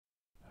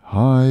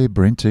Hi,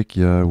 BrenTech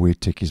here, where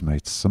tech is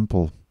made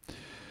simple.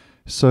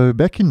 So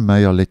back in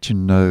May, I let you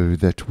know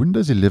that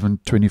Windows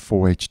 11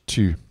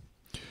 24H2,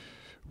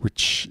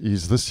 which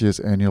is this year's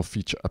annual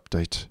feature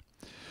update,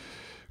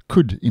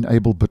 could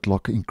enable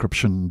BitLocker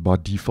encryption by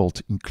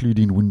default,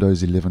 including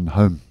Windows 11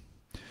 Home.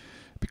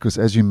 Because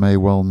as you may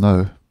well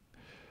know,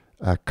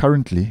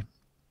 currently,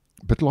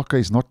 BitLocker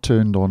is not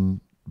turned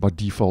on by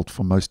default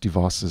for most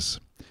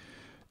devices,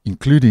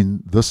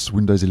 including this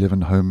Windows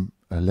 11 Home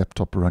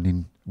laptop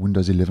running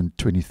Windows 11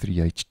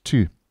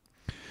 23H2.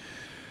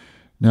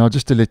 Now,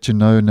 just to let you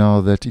know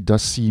now that it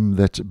does seem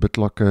that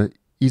BitLocker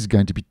is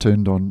going to be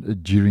turned on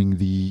during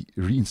the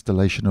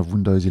reinstallation of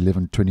Windows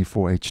 11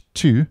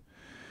 24H2,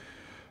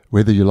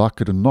 whether you like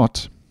it or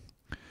not.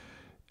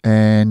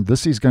 And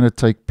this is going to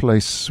take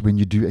place when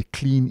you do a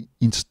clean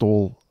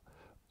install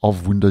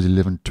of Windows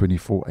 11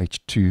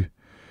 24H2.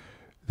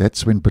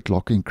 That's when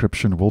BitLocker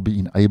encryption will be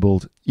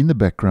enabled in the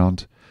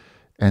background.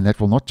 And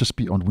that will not just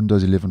be on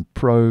Windows 11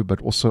 Pro,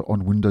 but also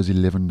on Windows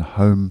 11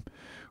 Home,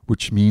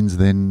 which means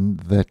then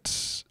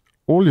that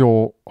all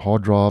your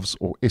hard drives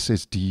or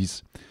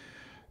SSDs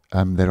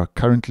that are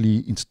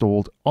currently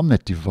installed on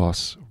that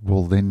device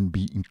will then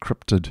be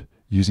encrypted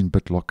using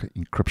BitLocker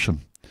encryption.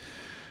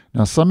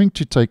 Now, something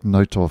to take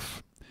note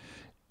of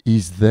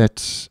is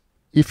that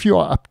if you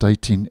are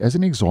updating, as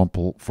an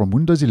example, from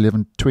Windows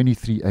 11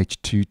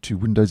 23H2 to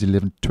Windows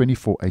 11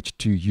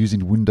 24H2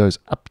 using Windows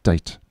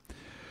Update,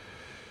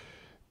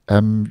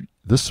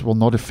 this will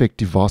not affect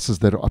devices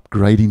that are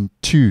upgrading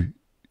to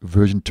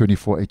version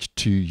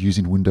 24H2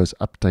 using Windows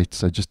Update.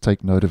 So just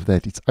take note of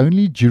that. It's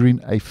only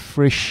during a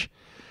fresh,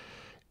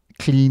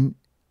 clean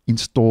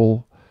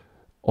install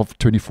of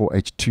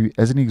 24H2,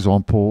 as an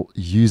example,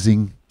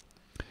 using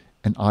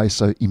an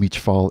ISO image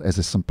file as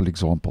a simple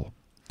example.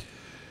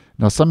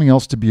 Now, something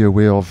else to be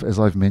aware of, as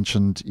I've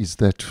mentioned, is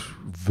that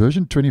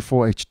version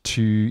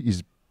 24H2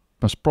 is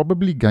most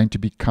probably going to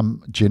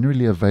become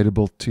generally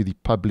available to the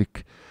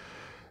public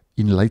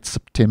in late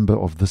September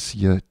of this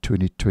year,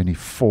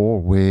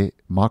 2024, where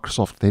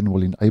Microsoft then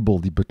will enable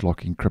the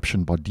BitLocker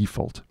encryption by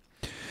default.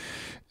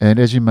 And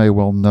as you may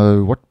well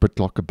know, what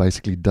BitLocker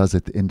basically does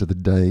at the end of the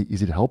day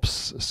is it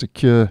helps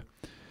secure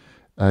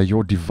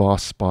your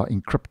device by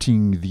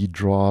encrypting the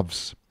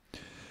drives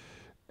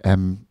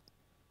on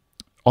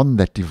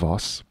that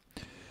device.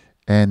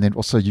 And then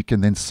also you can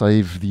then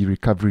save the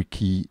recovery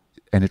key,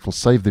 and it will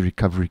save the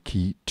recovery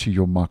key to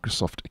your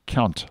Microsoft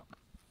account.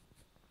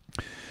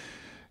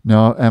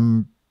 Now,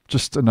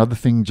 just another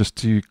thing just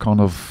to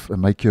kind of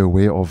make you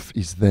aware of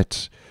is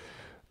that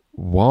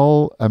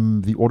while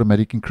the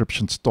automatic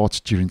encryption starts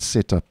during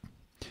setup,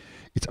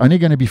 it's only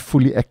going to be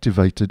fully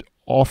activated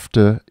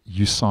after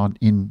you sign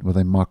in with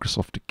a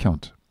Microsoft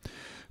account.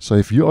 So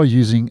if you are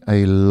using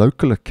a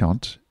local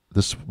account,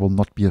 this will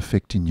not be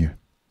affecting you.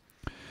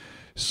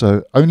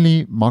 So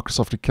only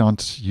Microsoft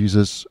account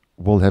users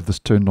will have this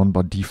turned on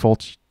by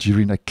default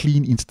during a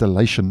clean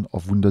installation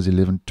of Windows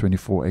 11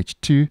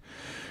 24H2,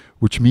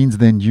 which means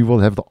then you will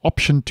have the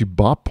option to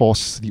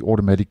bypass the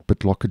automatic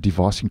BitLocker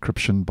device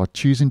encryption by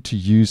choosing to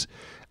use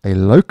a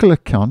local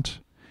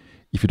account,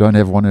 if you don't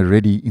have one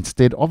already,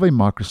 instead of a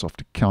Microsoft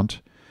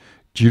account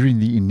during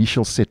the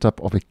initial setup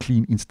of a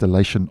clean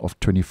installation of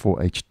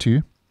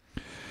 24H2.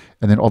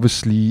 And then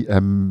obviously,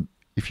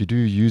 if you do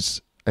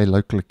use a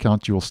local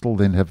account, you will still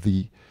then have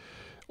the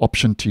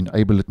option to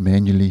enable it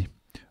manually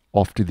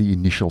after the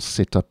initial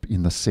setup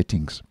in the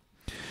settings.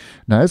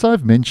 Now, as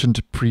I've mentioned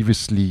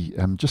previously,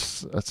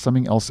 just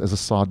something else as a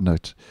side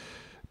note,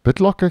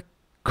 BitLocker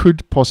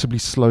could possibly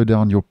slow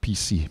down your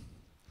PC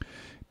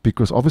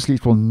because obviously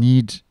it will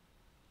need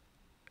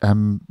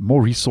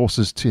more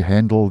resources to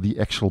handle the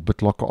actual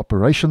BitLocker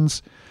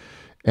operations,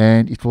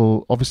 and it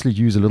will obviously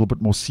use a little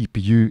bit more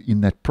CPU in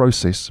that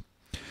process.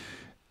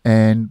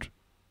 And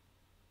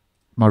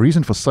my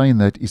reason for saying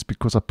that is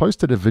because I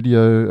posted a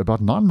video about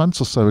 9 months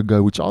or so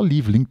ago, which I'll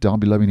leave linked down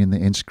below and in the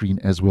end screen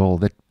as well,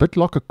 that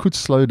BitLocker could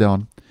slow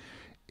down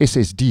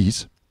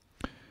SSDs,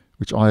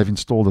 which I have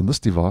installed on this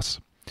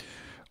device,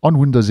 on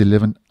Windows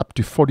 11 up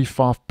to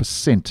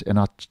 45%. And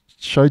I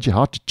showed you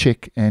how to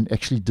check and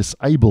actually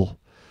disable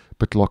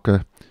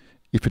BitLocker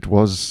if it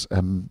was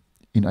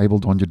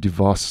enabled on your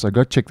device. So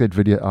go check that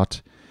video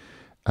out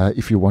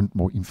if you want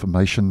more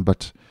information.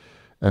 But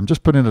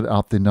just putting it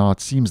out there now, it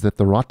seems that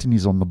the writing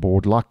is on the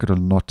board, like it or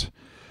not,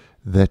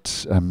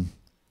 that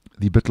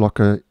the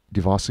BitLocker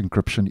device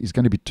encryption is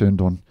going to be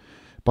turned on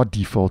by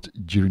default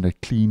during a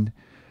clean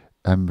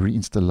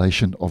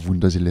reinstallation of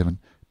Windows 11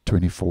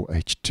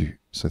 24H2.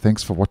 So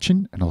thanks for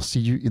watching, and I'll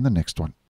see you in the next one.